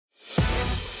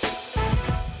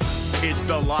It's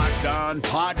the Locked On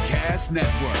Podcast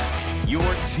Network, your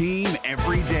team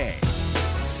every day.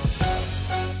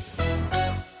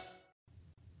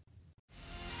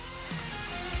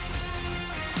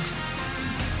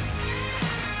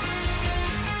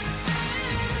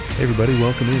 Hey everybody,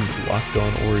 welcome in to the Locked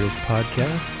On Orioles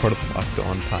podcast, part of the Locked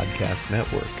On Podcast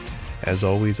Network. As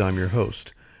always, I'm your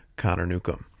host, Connor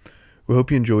Newcomb. We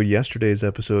hope you enjoyed yesterday's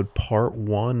episode, part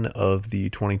one of the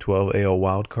 2012 AL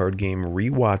Wildcard Game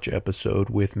rewatch episode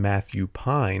with Matthew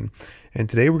Pyne. And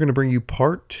today we're going to bring you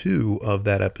part two of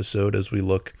that episode as we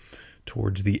look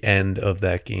towards the end of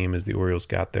that game as the Orioles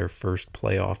got their first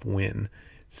playoff win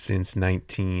since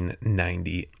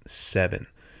 1997.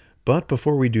 But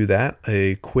before we do that,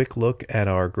 a quick look at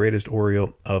our greatest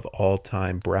Oriole of all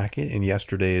time bracket. In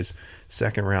yesterday's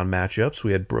second round matchups,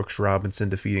 we had Brooks Robinson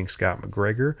defeating Scott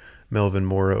McGregor, Melvin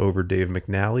Mora over Dave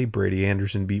McNally, Brady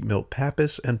Anderson beat Milt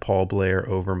Pappas, and Paul Blair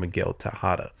over Miguel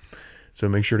Tejada. So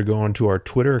make sure to go onto our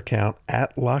Twitter account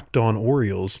at Locked On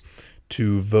Orioles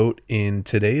to vote in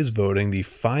today's voting, the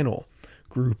final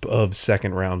group of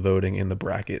second round voting in the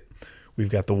bracket. We've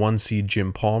got the 1 seed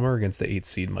Jim Palmer against the 8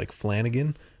 seed Mike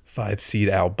Flanagan, 5 seed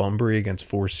Al Bunbury against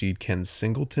 4 seed Ken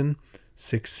Singleton,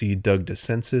 6 seed Doug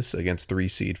DeCensis against 3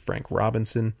 seed Frank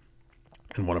Robinson,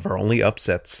 and one of our only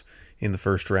upsets in the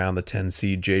first round, the 10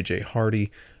 seed J.J.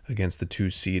 Hardy against the 2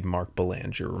 seed Mark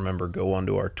Belanger. Remember, go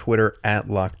onto our Twitter at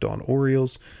Locked On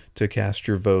Orioles to cast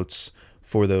your votes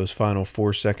for those final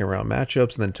 4 second round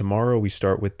matchups. And then tomorrow we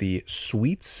start with the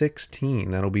Sweet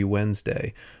 16. That'll be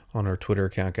Wednesday. On our Twitter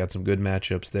account, got some good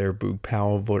matchups there. Boog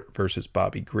Powell versus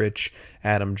Bobby Grich,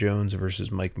 Adam Jones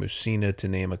versus Mike Mussina, to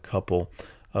name a couple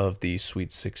of the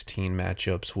Sweet 16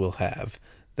 matchups we'll have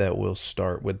that will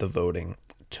start with the voting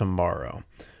tomorrow.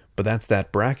 But that's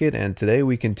that bracket, and today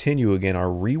we continue again our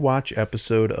rewatch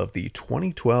episode of the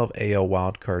 2012 AL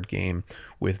Wildcard Game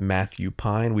with Matthew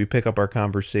Pyne. We pick up our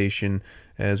conversation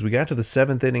as we got to the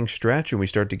 7th inning stretch and we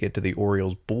start to get to the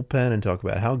Orioles bullpen and talk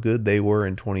about how good they were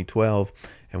in 2012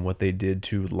 and what they did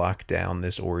to lock down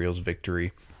this Orioles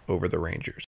victory over the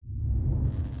Rangers.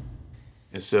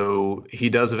 So he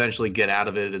does eventually get out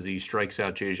of it as he strikes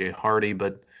out J.J. Hardy,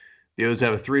 but the O's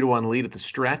have a 3-1 lead at the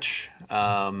stretch.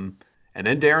 And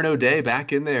then Darren O'Day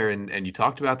back in there, and you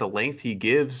talked about the length he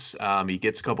gives. He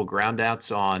gets a couple ground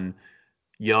outs on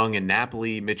Young and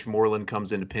Napoli. Mitch Moreland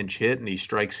comes in to pinch hit, and he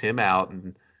strikes him out.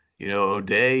 And, you know,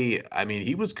 O'Day, I mean,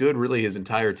 he was good really his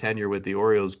entire tenure with the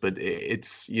Orioles, but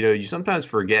it's, you know, you sometimes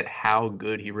forget how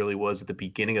good he really was at the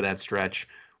beginning of that stretch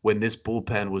when this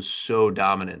bullpen was so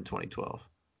dominant in 2012.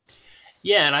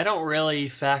 Yeah, and I don't really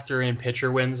factor in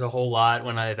pitcher wins a whole lot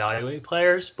when I evaluate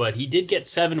players, but he did get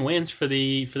 7 wins for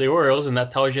the Orioles, and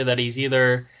that tells you that he's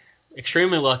either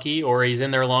extremely lucky or he's in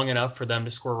there long enough for them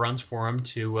to score runs for him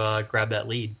to grab that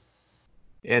lead.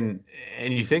 And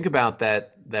you think about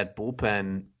that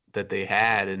bullpen that they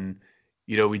had, and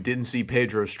you know, we didn't see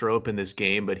Pedro Strop in this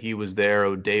game, but he was there.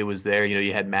 O'Day was there. You know,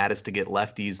 you had Mattis to get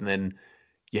lefties, and then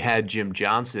you had Jim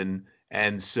Johnson.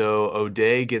 And so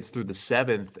O'Day gets through the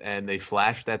 7th, and they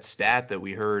flashed that stat that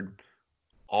we heard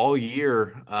all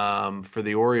year for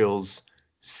the Orioles,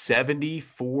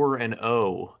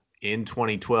 74-0 in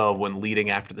 2012 when leading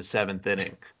after the 7th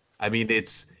inning. I mean,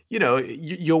 it's, you know,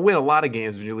 you'll win a lot of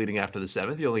games when you're leading after the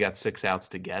 7th. You only got 6 outs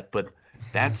to get, but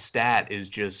that stat is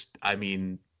just, I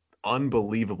mean,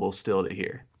 unbelievable still to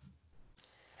hear.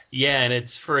 Yeah, and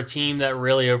it's for a team that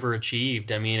really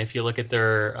overachieved. I mean, if you look at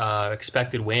their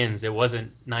expected wins, it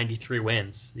wasn't 93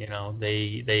 wins. You know,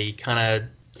 they kind of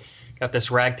got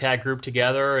this ragtag group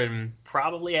together and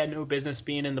probably had no business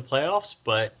being in the playoffs.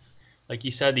 But like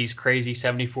you said, these crazy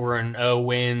 74-0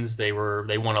 wins, they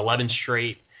won 11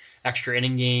 straight extra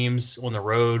inning games on the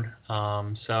road.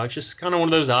 So it's just kind of one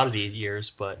of those oddity years.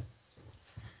 But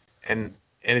and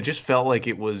it just felt like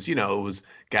it was, you know, it was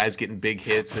guys getting big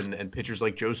hits and pitchers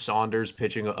like Joe Saunders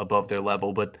pitching above their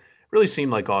level, but really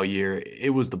seemed like all year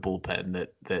it was the bullpen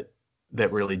that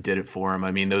really did it for him.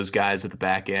 I mean, those guys at the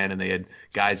back end, and they had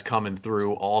guys coming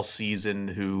through all season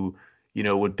who, you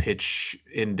know, would pitch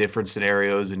in different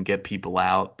scenarios and get people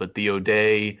out. But the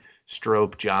O'Day,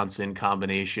 Strop, Johnson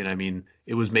combination, I mean,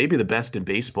 it was maybe the best in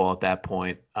baseball at that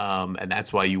point. And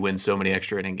that's why you win so many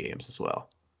extra inning games as well.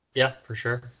 Yeah, for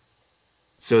sure.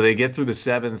 So they get through the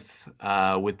 7th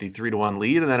with the 3-1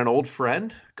 lead, and then an old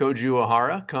friend, Koji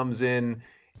Uehara, comes in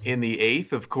the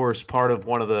 8th. Of course, part of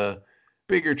one of the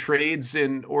bigger trades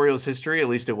in Orioles history, at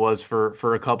least it was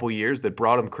for a couple years, that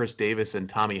brought him Chris Davis and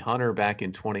Tommy Hunter back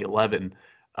in 2011.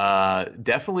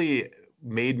 Definitely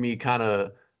made me kind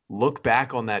of look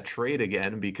back on that trade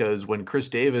again, because when Chris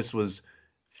Davis was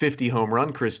 50 home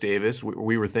run Chris Davis,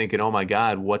 we were thinking, oh my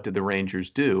God, what did the Rangers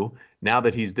do? Now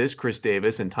that he's this Chris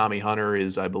Davis and Tommy Hunter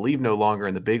is, I believe, no longer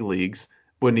in the big leagues,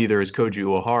 but neither is Koji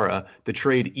Uehara, the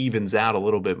trade evens out a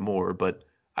little bit more. But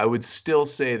I would still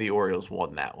say the Orioles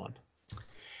won that one.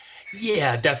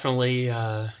 Yeah, definitely.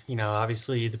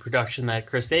 Obviously the production that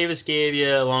Chris Davis gave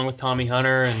you, along with Tommy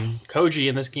Hunter and Koji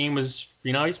in this game was,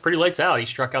 he's pretty lights out. He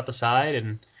struck out the side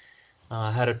and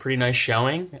had a pretty nice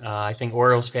showing. I think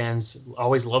Orioles fans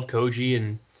always love Koji,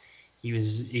 and he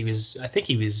was. I think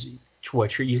he was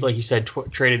like you said,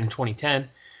 traded in 2010,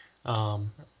 or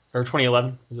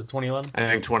 2011. Was it 2011? I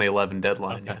think 2011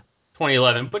 deadline. Okay. Yeah.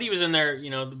 2011, but he was in there,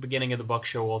 the beginning of the Buck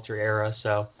Showalter era.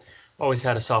 So always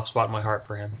had a soft spot in my heart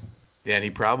for him. Yeah, and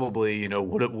he probably,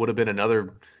 would have been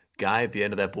another guy at the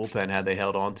end of that bullpen had they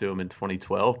held on to him in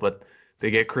 2012. But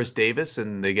they get Chris Davis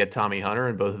and they get Tommy Hunter,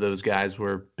 and both of those guys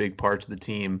were big parts of the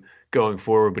team going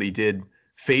forward. But he did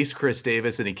face Chris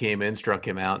Davis, and he came in, struck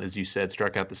him out, and as you said,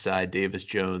 struck out the side, Davis,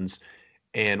 Jones,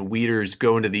 and Wieters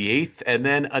go into the eighth. And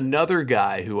then another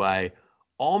guy who I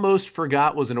almost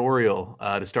forgot was an Oriole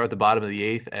to start the bottom of the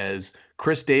eighth, as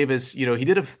Chris Davis, he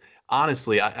did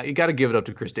honestly, I got to give it up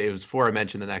to Chris Davis before I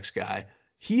mention the next guy.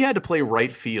 He had to play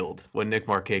right field when Nick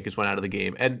Markakis went out of the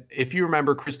game. And if you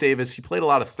remember, Chris Davis, he played a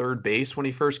lot of third base when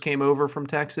he first came over from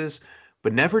Texas,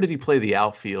 but never did he play the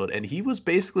outfield. And he was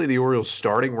basically the Orioles'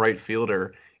 starting right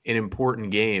fielder in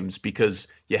important games because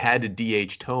you had to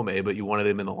DH Tomei, but you wanted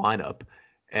him in the lineup.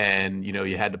 And,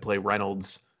 you had to play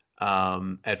Reynolds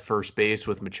at first base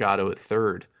with Machado at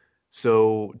third.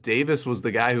 So Davis was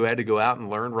the guy who had to go out and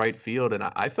learn right field, and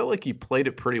I felt like he played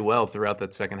it pretty well throughout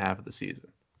that second half of the season.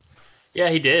 Yeah,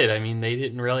 he did. I mean, they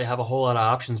didn't really have a whole lot of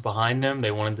options behind him.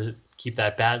 They wanted to keep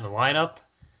that bat in the lineup.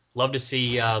 Love to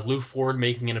see Lou Ford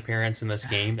making an appearance in this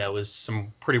game. That was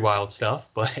some pretty wild stuff,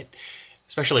 but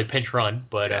especially a pinch run.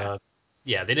 But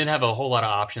they didn't have a whole lot of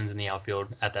options in the outfield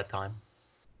at that time.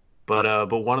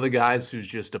 But one of the guys who's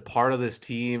just a part of this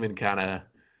team and kind of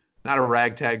not a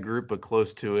ragtag group, but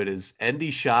close to it, is Endy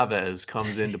Chavez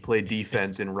comes in to play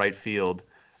defense in right field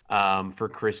for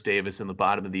Chris Davis in the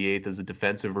bottom of the eighth as a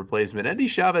defensive replacement. Endy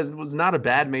Chavez was not a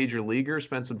bad major leaguer,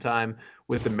 spent some time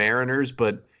with the Mariners,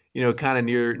 but, kind of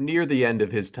near the end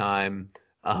of his time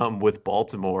with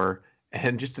Baltimore.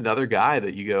 And just another guy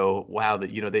that you go, wow,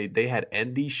 that, they had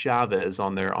Endy Chavez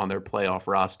on their playoff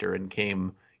roster and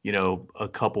came, a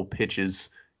couple pitches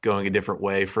going a different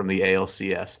way from the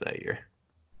ALCS that year.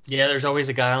 Yeah, there's always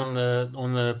a guy on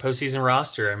the postseason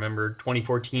roster. I remember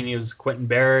 2014, it was Quentin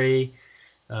Berry.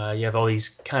 You have all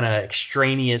these kind of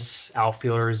extraneous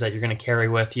outfielders that you're going to carry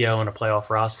with you on a playoff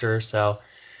roster. So,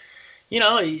 in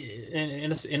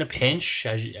a pinch,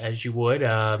 as you would,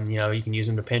 you can use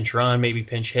them to pinch run, maybe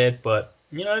pinch hit. But,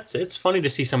 it's funny to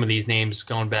see some of these names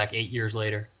going back 8 years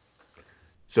later.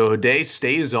 So O'Day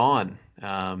stays on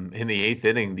in the eighth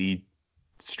inning. The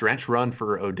stretch run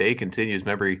for O'Day continues.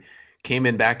 Remember, he came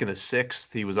in back in the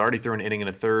sixth. He was already through an inning in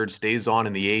a third, stays on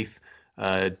in the eighth.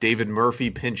 David Murphy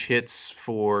pinch hits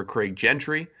for Craig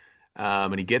Gentry,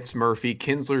 and he gets Murphy.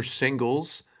 Kinsler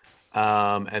singles,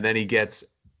 and then he gets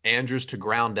Andrus to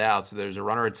ground out. So there's a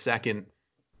runner at second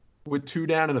with two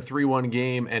down in a 3-1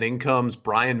 game, and in comes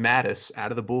Brian Mattis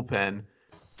out of the bullpen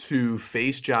to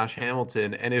face Josh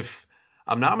Hamilton. And if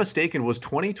I'm not mistaken, was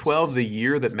 2012 the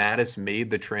year that Mattis made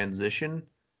the transition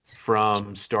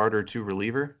from starter to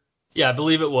reliever? Yeah, I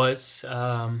believe it was.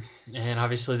 And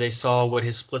obviously they saw what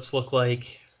his splits look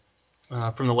like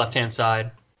from the left-hand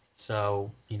side.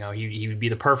 So, he would be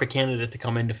the perfect candidate to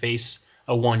come in to face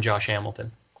a one Josh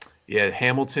Hamilton. Yeah,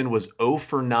 Hamilton was 0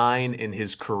 for 9 in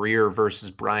his career versus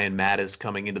Brian Mattis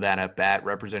coming into that at-bat,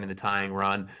 representing the tying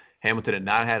run. Hamilton had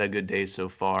not had a good day so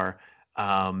far.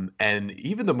 And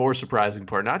even the more surprising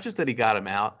part, not just that he got him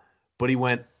out, but he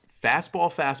went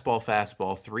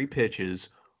fastball, 3 pitches,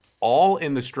 all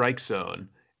in the strike zone.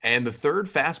 And the third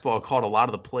fastball caught a lot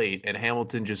of the plate, and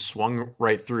Hamilton just swung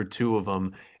right through 2 of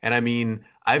them. And I mean,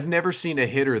 I've never seen a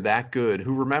hitter that good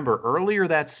who, remember, earlier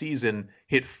that season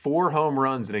hit 4 home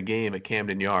runs in a game at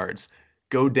Camden Yards,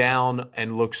 go down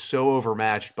and look so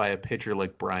overmatched by a pitcher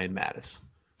like Brian Mattis.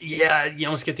 Yeah, you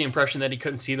almost get the impression that he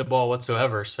couldn't see the ball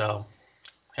whatsoever. So,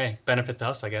 hey, benefit to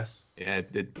us, I guess. Yeah,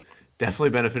 it definitely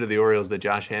benefited the Orioles that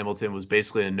Josh Hamilton was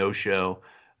basically a no-show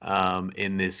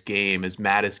in this game as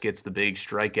Mattis gets the big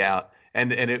strikeout.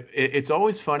 And it's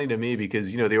always funny to me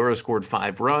because, the Orioles scored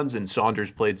 5 runs and Saunders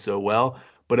played so well.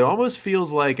 But it almost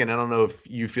feels like, and I don't know if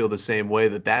you feel the same way,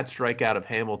 that strikeout of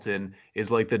Hamilton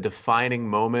is like the defining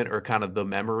moment or kind of the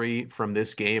memory from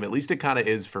this game. At least it kind of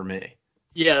is for me.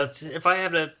 Yeah, if I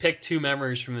had to pick two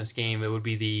memories from this game, it would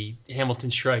be the Hamilton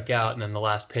strikeout and then the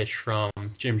last pitch from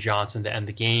Jim Johnson to end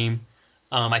the game.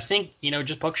 I think,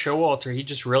 just Buck Showalter, he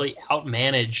just really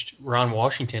outmanaged Ron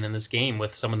Washington in this game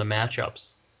with some of the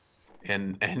matchups.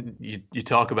 And you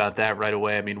talk about that right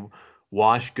away. I mean,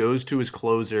 Wash goes to his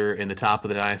closer in the top of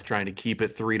the ninth, trying to keep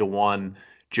it 3-1.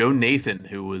 Joe Nathan,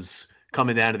 who was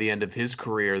coming down to the end of his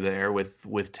career there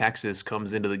with Texas,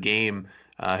 comes into the game.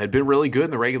 Had been really good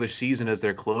in the regular season as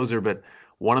their closer, but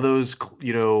one of those,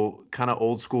 kind of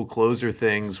old school closer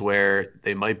things where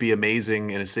they might be amazing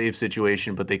in a save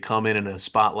situation, but they come in a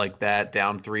spot like that,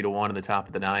 down 3-1 in the top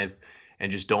of the ninth,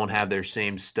 and just don't have their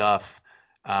same stuff.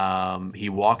 He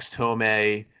walks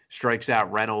Tomei, strikes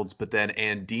out Reynolds, but then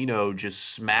Andino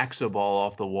just smacks a ball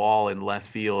off the wall in left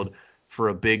field for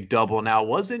a big double. Now, it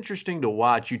was interesting to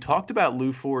watch. You talked about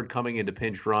Lou Ford coming into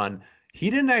pinch run. He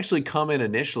didn't actually come in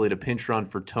initially to pinch run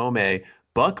for Tomei.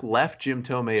 Buck left Jim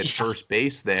Tomei at first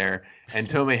base there, and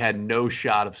Tomei had no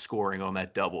shot of scoring on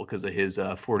that double because of his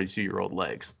 42-year-old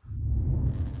legs.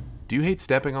 Do you hate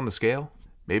stepping on the scale?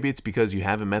 Maybe it's because you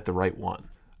haven't met the right one.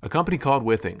 A company called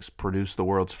Withings produced the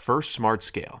world's first smart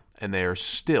scale, and they are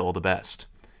still the best.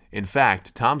 In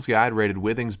fact, Tom's Guide rated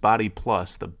Withings Body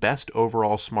Plus the best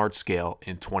overall smart scale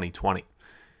in 2020.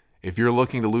 If you're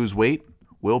looking to lose weight,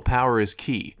 willpower is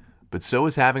key, but so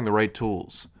is having the right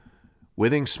tools.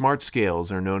 Withings smart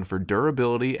scales are known for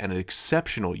durability and an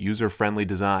exceptional user-friendly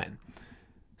design.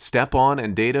 Step-on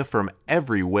and data from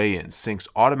every weigh-in syncs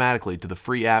automatically to the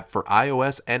free app for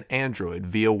iOS and Android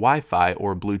via Wi-Fi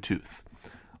or Bluetooth.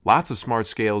 Lots of smart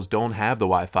scales don't have the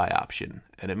Wi-Fi option,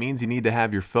 and it means you need to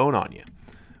have your phone on you.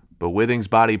 But Withings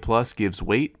Body Plus gives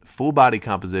weight, full body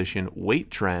composition,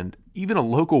 weight trend, even a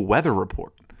local weather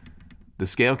report. The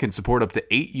scale can support up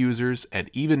to 8 users and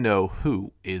even know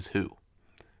who is who.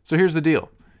 So here's the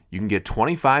deal. You can get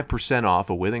 25%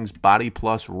 off a Withings Body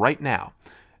Plus right now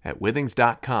at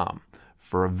withings.com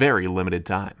for a very limited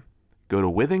time. Go to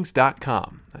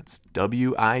withings.com, that's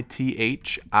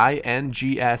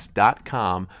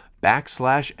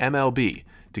withings.com/MLB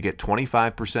to get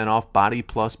 25% off Body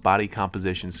Plus Body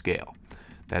Composition Scale.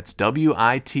 That's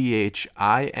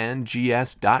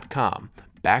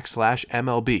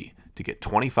withings.com/MLB to get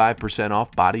 25%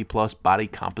 off Body Plus Body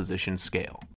Composition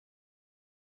Scale.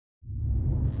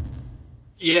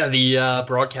 Yeah, the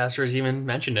broadcasters even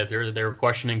mentioned it. They were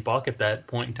questioning Buck at that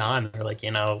point in time. They're like,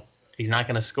 he's not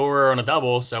going to score on a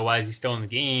double, so why is he still in the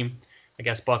game? I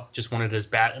guess Buck just wanted his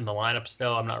bat in the lineup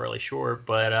still. I'm not really sure.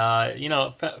 But,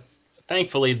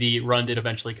 thankfully, the run did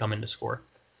eventually come in to score.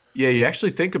 Yeah, you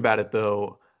actually think about it,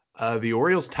 though. The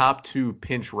Orioles' top two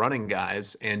pinch running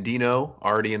guys, Andino,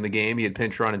 already in the game. He had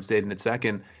pinch run and stayed in at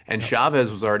second. And Chavez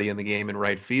was already in the game in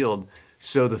right field.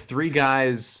 So the three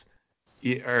guys,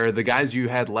 or the guys you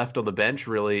had left on the bench,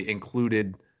 really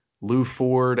included Lou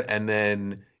Ford and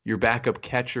then your backup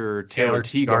catcher, Taylor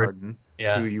Teagarden,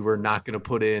 who you were not going to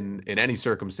put in any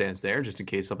circumstance there, just in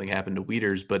case something happened to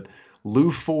Wieters. But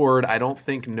Lou Ford, I don't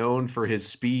think known for his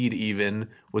speed even,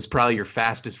 was probably your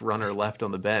fastest runner left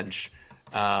on the bench.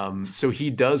 So he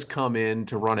does come in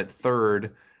to run at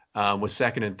third with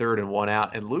second and third and one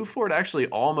out. And Lou Ford actually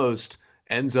almost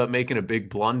ends up making a big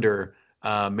blunder.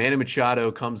 Manny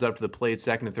Machado comes up to the plate,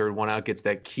 second and third, one out, gets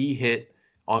that key hit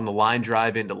on the line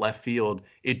drive into left field.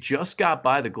 It just got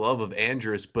by the glove of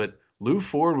Andrus, but Lou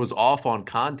Ford was off on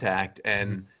contact,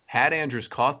 and had Andrus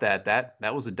caught that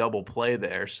was a double play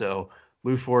there. So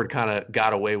Lou Ford kind of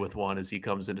got away with one as he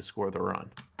comes in to score the run.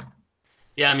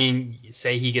 Yeah, I mean,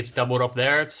 say he gets doubled up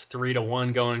there, it's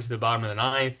 3-1 going into the bottom of the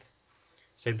ninth.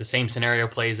 Say the same scenario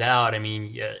plays out. I mean,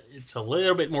 yeah, it's a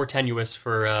little bit more tenuous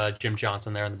for Jim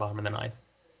Johnson there in the bottom of the ninth.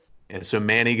 Yeah, so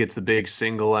Manny gets the big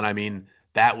single, and I mean,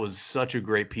 that was such a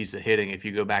great piece of hitting. If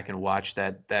you go back and watch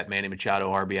that Manny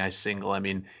Machado RBI single, I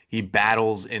mean, he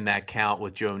battles in that count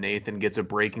with Joe Nathan, gets a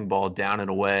breaking ball down and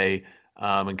away,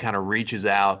 and kind of reaches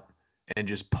out and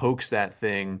just pokes that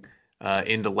thing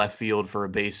into left field for a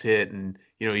base hit. And,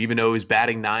 even though he was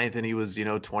batting ninth and he was,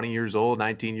 20 years old,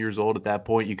 19 years old at that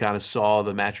point, you kind of saw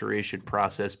the maturation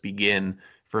process begin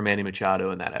for Manny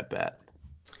Machado in that at-bat.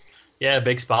 Yeah,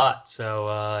 big spot.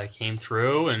 So it came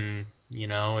through, and,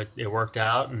 it worked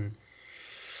out. And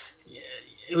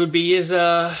it would be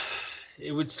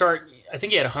it would start, I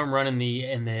think he had a home run in the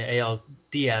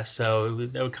ALDS, so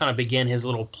it would kind of begin his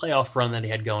little playoff run that he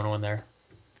had going on there.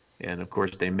 And, of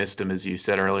course, they missed him, as you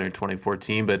said earlier, in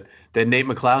 2014. But then Nate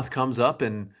McLouth comes up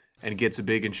and gets a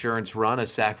big insurance run, a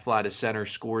sac fly to center,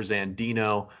 scores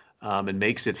Andino, and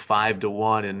makes it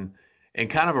 5-1. And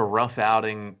kind of a rough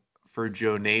outing for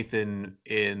Joe Nathan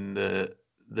in the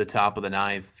the top of the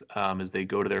ninth as they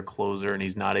go to their closer, and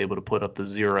he's not able to put up the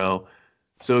 0.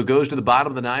 So it goes to the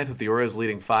bottom of the ninth with the Orioles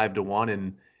leading 5-1,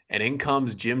 and in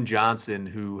comes Jim Johnson,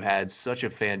 who had such a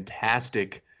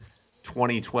fantastic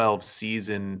 2012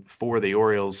 season for the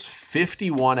Orioles,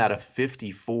 51 out of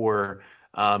 54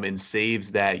 in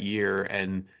saves that year.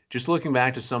 And just looking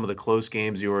back to some of the close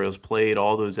games the Orioles played,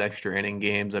 all those extra inning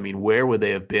games, I mean, where would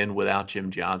they have been without Jim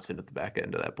Johnson at the back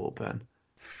end of that bullpen?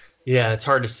 Yeah, it's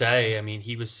hard to say. I mean,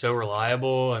 he was so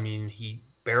reliable. I mean, he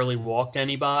barely walked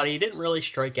anybody. He didn't really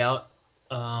strike out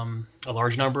a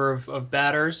large number of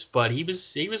batters, but he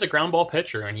was a ground ball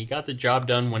pitcher, and he got the job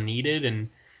done when needed, and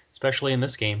especially in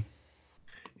this game.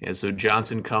 Yeah, so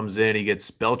Johnson comes in, he gets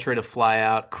Beltre to fly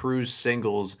out, Cruz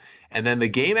singles, and then the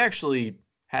game actually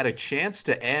had a chance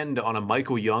to end on a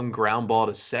Michael Young ground ball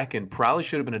to second. Probably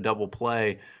should have been a double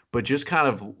play, but just kind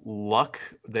of luck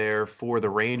there for the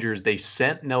Rangers. They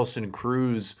sent Nelson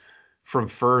Cruz from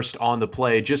first on the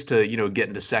play just to, get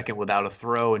into second without a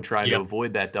throw and trying to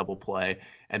avoid that double play.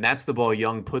 And that's the ball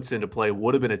Young puts into play.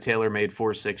 Would have been a tailor-made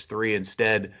 4-6-3.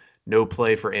 Instead, no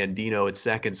play for Andino at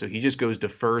second. So he just goes to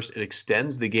first. It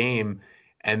extends the game.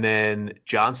 And then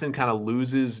Johnson kind of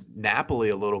loses Napoli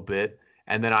a little bit.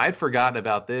 And then I'd forgotten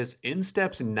about this. In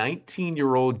steps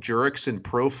 19-year-old Jurickson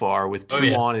Profar with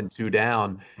 2 on and 2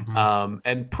 down. Mm-hmm.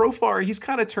 And Profar, he's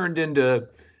kind of turned into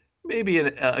maybe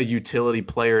a utility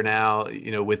player now,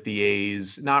 with the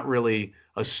A's. Not really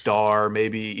a star,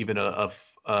 maybe even a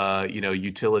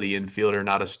utility infielder,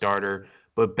 not a starter.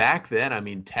 But back then, I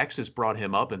mean, Texas brought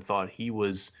him up and thought he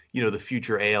was, the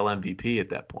future AL MVP at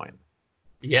that point.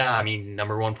 Yeah, I mean,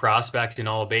 number one prospect in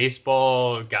all of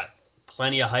baseball, got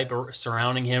plenty of hype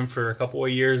surrounding him for a couple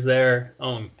of years there.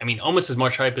 I mean, almost as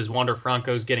much hype as Wander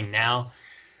Franco's getting now.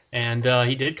 And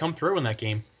he did come through in that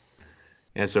game.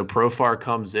 And so Profar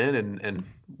comes in and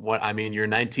you're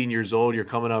 19 years old, you're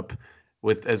coming up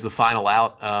with as the final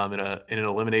out in an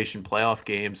elimination playoff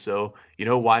game. So,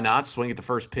 why not swing at the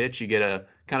first pitch? You get a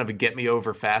kind of a get me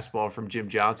over fastball from Jim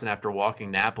Johnson after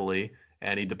walking Napoli,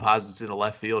 and he deposits into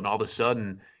left field. And all of a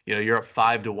sudden, you're up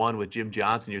 5-1 with Jim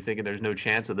Johnson. You're thinking there's no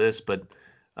chance of this, but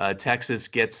Texas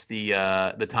gets the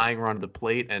tying run to the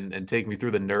plate and take me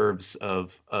through the nerves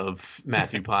of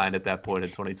Matthew Pyne at that point in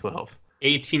 2012.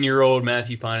 18-year-old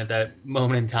Matthew Pyne at that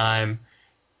moment in time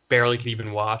barely could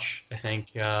even watch. I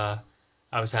think I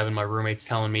was having my roommates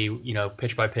telling me,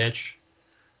 pitch by pitch.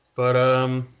 But,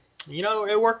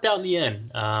 it worked out in the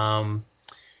end.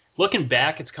 Looking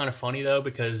back, it's kind of funny, though,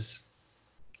 because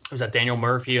it was at Daniel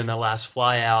Murphy in the last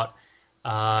fly out.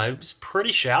 It was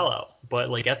pretty shallow.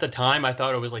 But, at the time, I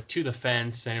thought it was, to the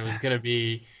fence, and it was going to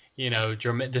be,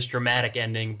 this dramatic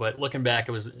ending. But looking back,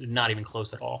 it was not even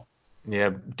close at all.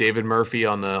 Yeah, David Murphy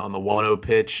on the 1-0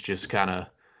 pitch, just kind of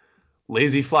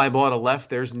lazy fly ball to left.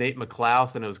 There's Nate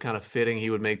McLouth, and it was kind of fitting he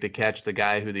would make the catch. The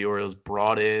guy who the Orioles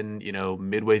brought in,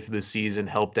 midway through the season,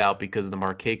 helped out because of the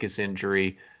Markakis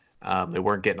injury. They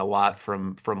weren't getting a lot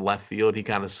from left field. He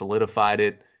kind of solidified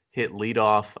it, hit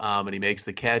leadoff, and he makes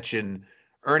the catch. And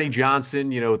Ernie Johnson,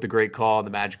 with the great call on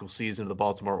the magical season of the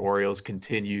Baltimore Orioles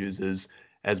continues as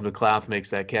McLouth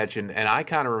makes that catch. And I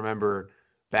kind of remember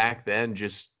back then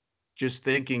just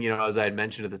thinking, as I had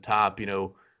mentioned at the top,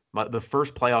 the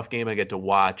first playoff game I get to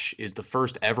watch is the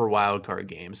first ever wild card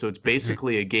game. So it's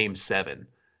basically a game 7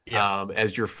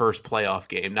 as your first playoff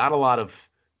game. Not a lot of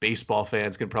baseball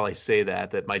fans can probably say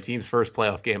that my team's first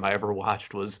playoff game I ever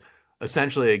watched was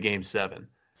essentially a game 7.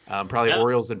 Probably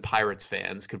Orioles and Pirates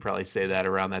fans could probably say that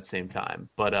around that same time.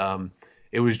 But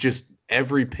it was just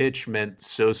every pitch meant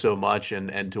so much,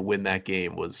 and to win that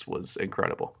game was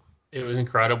incredible. It was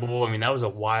incredible. I mean, that was a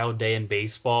wild day in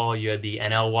baseball. You had the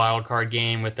NL wildcard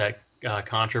game with that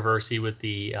controversy with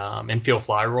the infield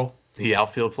fly rule. The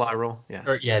outfield fly rule?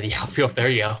 Yeah. The outfield. There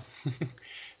you go.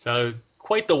 So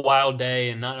quite the wild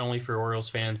day, and not only for Orioles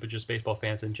fans, but just baseball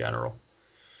fans in general.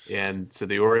 And so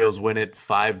the Orioles win it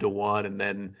 5-1, and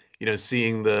then,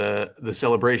 seeing the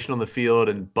celebration on the field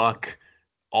and Buck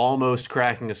almost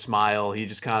cracking a smile. He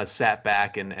just kind of sat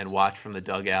back and watched from the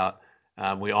dugout.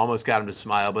 We almost got him to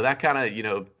smile, but that kind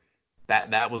of,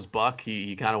 that was Buck.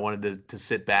 He kind of wanted to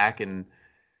sit back and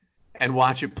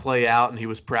watch it play out, and he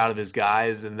was proud of his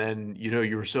guys. And then,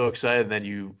 you were so excited.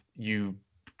 And then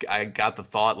I got the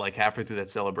thought halfway through that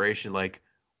celebration,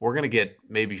 we're going to get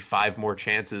maybe 5 more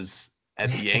chances at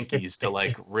the Yankees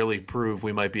to really prove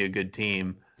we might be a good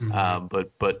team. Mm-hmm.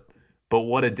 But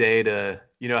what a day to,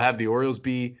 have the Orioles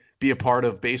be a part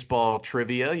of baseball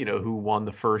trivia, who won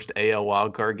the first AL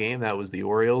wildcard game. That was the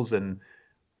Orioles. And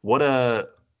what a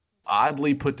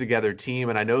oddly put together team.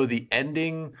 And I know the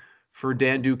ending for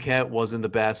Dan Duquette wasn't the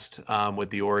best with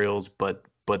the Orioles, but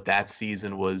but that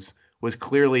season was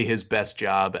clearly his best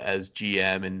job as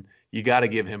GM, and you got to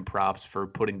give him props for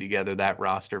putting together that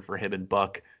roster for him and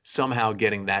Buck, somehow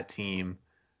getting that team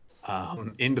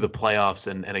into the playoffs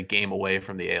and a game away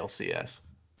from the ALCS.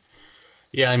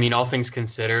 Yeah, I mean, all things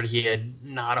considered, he had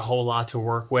not a whole lot to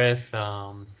work with.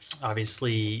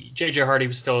 Obviously, J.J. Hardy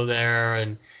was still there,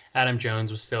 and Adam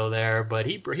Jones was still there, but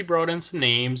he brought in some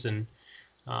names, and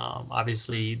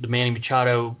obviously the Manny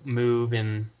Machado move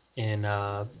in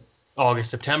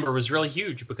August, September was really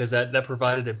huge because that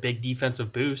provided a big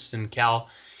defensive boost, and Cal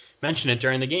mentioned it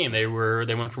during the game. They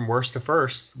went from worst to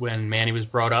first when Manny was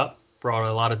brought up, brought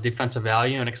a lot of defensive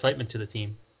value and excitement to the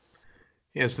team.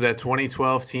 Yeah, so that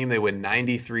 2012 team, they win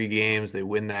 93 games. They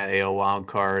win that AL wild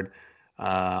card.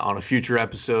 On a future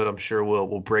episode, I'm sure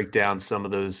we'll break down some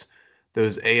of those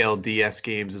ALDS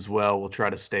games as well. We'll try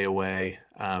to stay away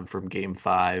from Game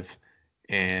 5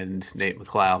 and Nate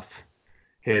McLouth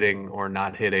hitting or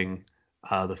not hitting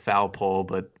the foul pole.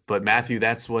 But Matthew,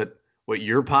 that's what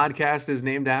your podcast is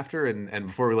named after. And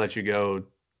before we let you go,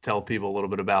 tell people a little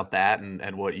bit about that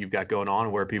and what you've got going on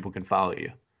and where people can follow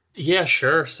you. Yeah,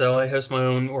 sure. So I host my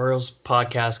own Orioles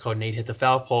podcast called Nate Hit the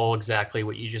Foul Pole, exactly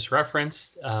what you just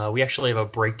referenced. We actually have a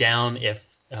breakdown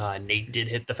if Nate did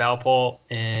hit the foul pole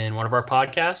in one of our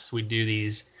podcasts. We do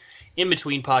these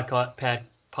in-between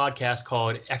podcasts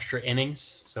called Extra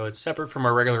Innings. So it's separate from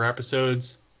our regular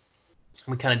episodes.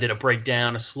 We kind of did a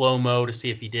breakdown, a slow-mo to see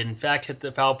if he did in fact hit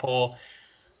the foul pole.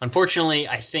 Unfortunately,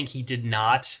 I think he did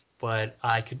not, but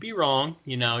I could be wrong,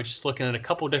 just looking at a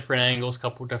couple different angles,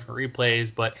 couple different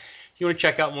replays. But if you want to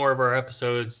check out more of our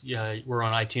episodes, we're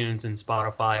on iTunes and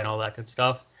Spotify and all that good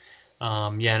stuff.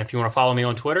 And if you want to follow me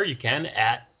on Twitter, you can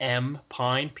at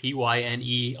mpyne,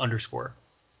 Pyne_.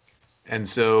 And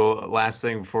so last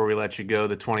thing before we let you go,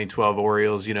 the 2012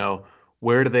 Orioles,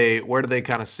 where do they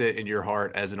kind of sit in your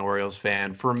heart as an Orioles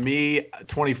fan? For me,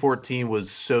 2014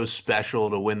 was so special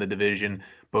to win the division.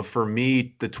 But for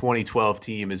me, the 2012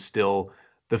 team is still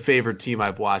the favorite team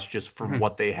I've watched just from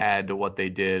what they had to what they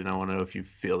did. And I want to know if you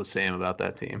feel the same about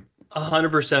that team.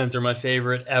 100%. They're my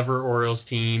favorite ever Orioles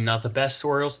team. Not the best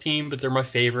Orioles team, but they're my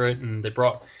favorite. And they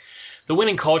brought the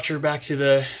winning culture back to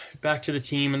the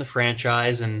team and the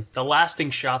franchise. And the lasting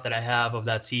shot that I have of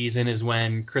that season is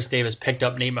when Chris Davis picked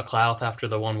up Nate McLouth after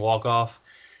the one walk-off,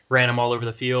 ran him all over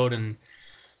the field. And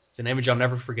it's an image I'll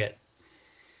never forget.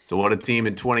 So what a team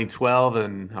in 2012,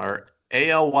 and our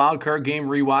AL wildcard game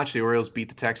rewatch. The Orioles beat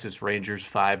the Texas Rangers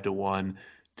 5-1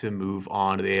 to move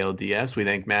on to the ALDS. We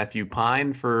thank Matthew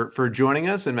Pyne for joining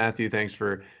us, and Matthew, thanks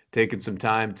for taking some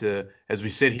time to, as we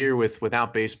sit here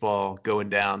without baseball, going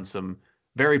down some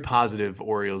very positive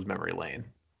Orioles memory lane.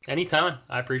 Anytime.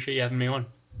 I appreciate you having me on.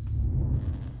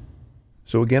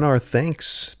 So again, our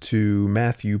thanks to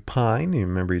Matthew Pyne. You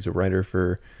remember he's a writer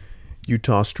for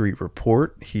Utah Street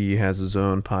Report. He has his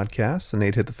own podcast, the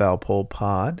Nate Hit the Foul Pole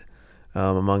Pod.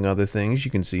 Among other things,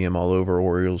 you can see him all over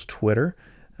Orioles Twitter.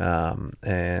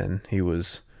 And he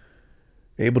was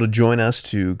able to join us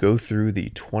to go through the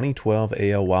 2012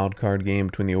 AL wildcard game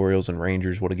between the Orioles and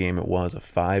Rangers. What a game it was, a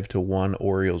 5-1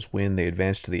 Orioles win. They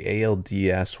advanced to the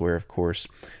ALDS, where, of course,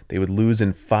 they would lose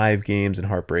in 5 games in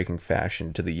heartbreaking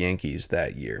fashion to the Yankees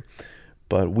that year.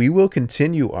 But we will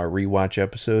continue our rewatch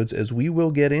episodes as we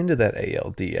will get into that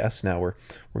ALDS. Now, we're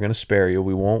going to spare you.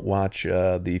 We won't watch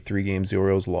the 3 games the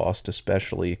Orioles lost,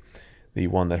 especially the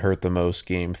one that hurt the most,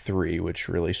 Game 3, which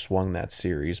really swung that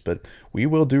series. But we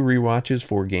will do rewatches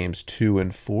for Games 2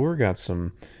 and 4. Got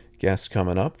some guests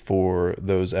coming up for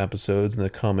those episodes in the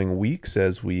coming weeks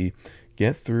as we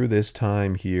get through this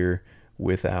time here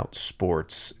without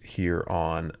sports here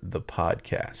on the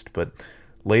podcast. But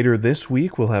later this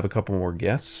week, we'll have a couple more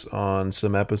guests on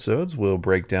some episodes. We'll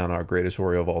break down our greatest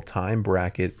Oriole of all time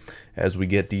bracket as we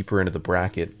get deeper into the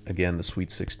bracket. Again, the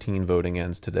Sweet 16 voting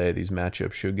ends today. These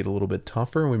matchups should get a little bit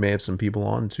tougher, and we may have some people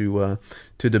on to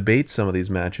debate some of these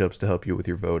matchups to help you with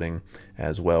your voting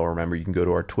as well. Remember, you can go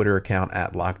to our Twitter account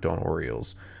at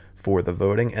LockedOnOrioles for the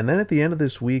voting. And then at the end of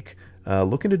this week,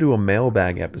 looking to do a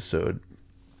mailbag episode.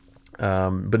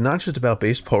 But not just about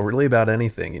baseball, really about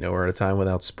anything. We're at a time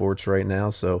without sports right now,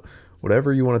 so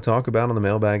whatever you want to talk about on the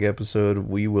mailbag episode,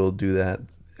 we will do that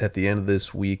at the end of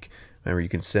this week. Remember, you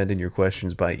can send in your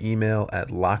questions by email at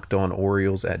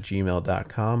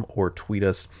lockedonorioles@gmail.com or tweet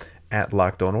us at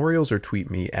lockedonorioles or tweet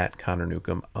me at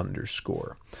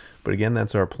ConnorNewcomb_. But again,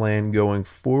 that's our plan going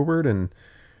forward, and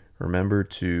remember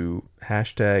to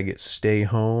hashtag stay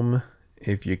home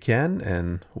if you can,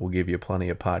 and we'll give you plenty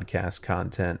of podcast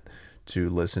content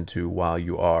to listen to while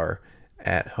you are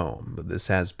at home. But this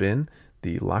has been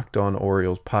the Locked On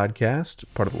Orioles podcast,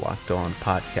 part of the Locked On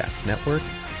Podcast Network.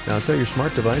 Now tell your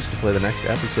smart device to play the next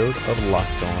episode of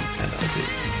Locked On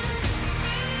MLB.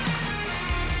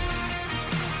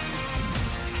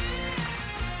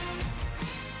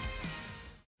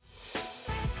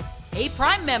 Hey,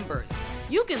 Prime members,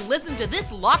 you can listen to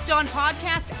this Locked On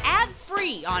podcast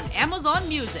ad-free on Amazon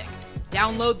Music.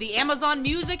 Download the Amazon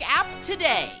Music app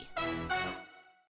today.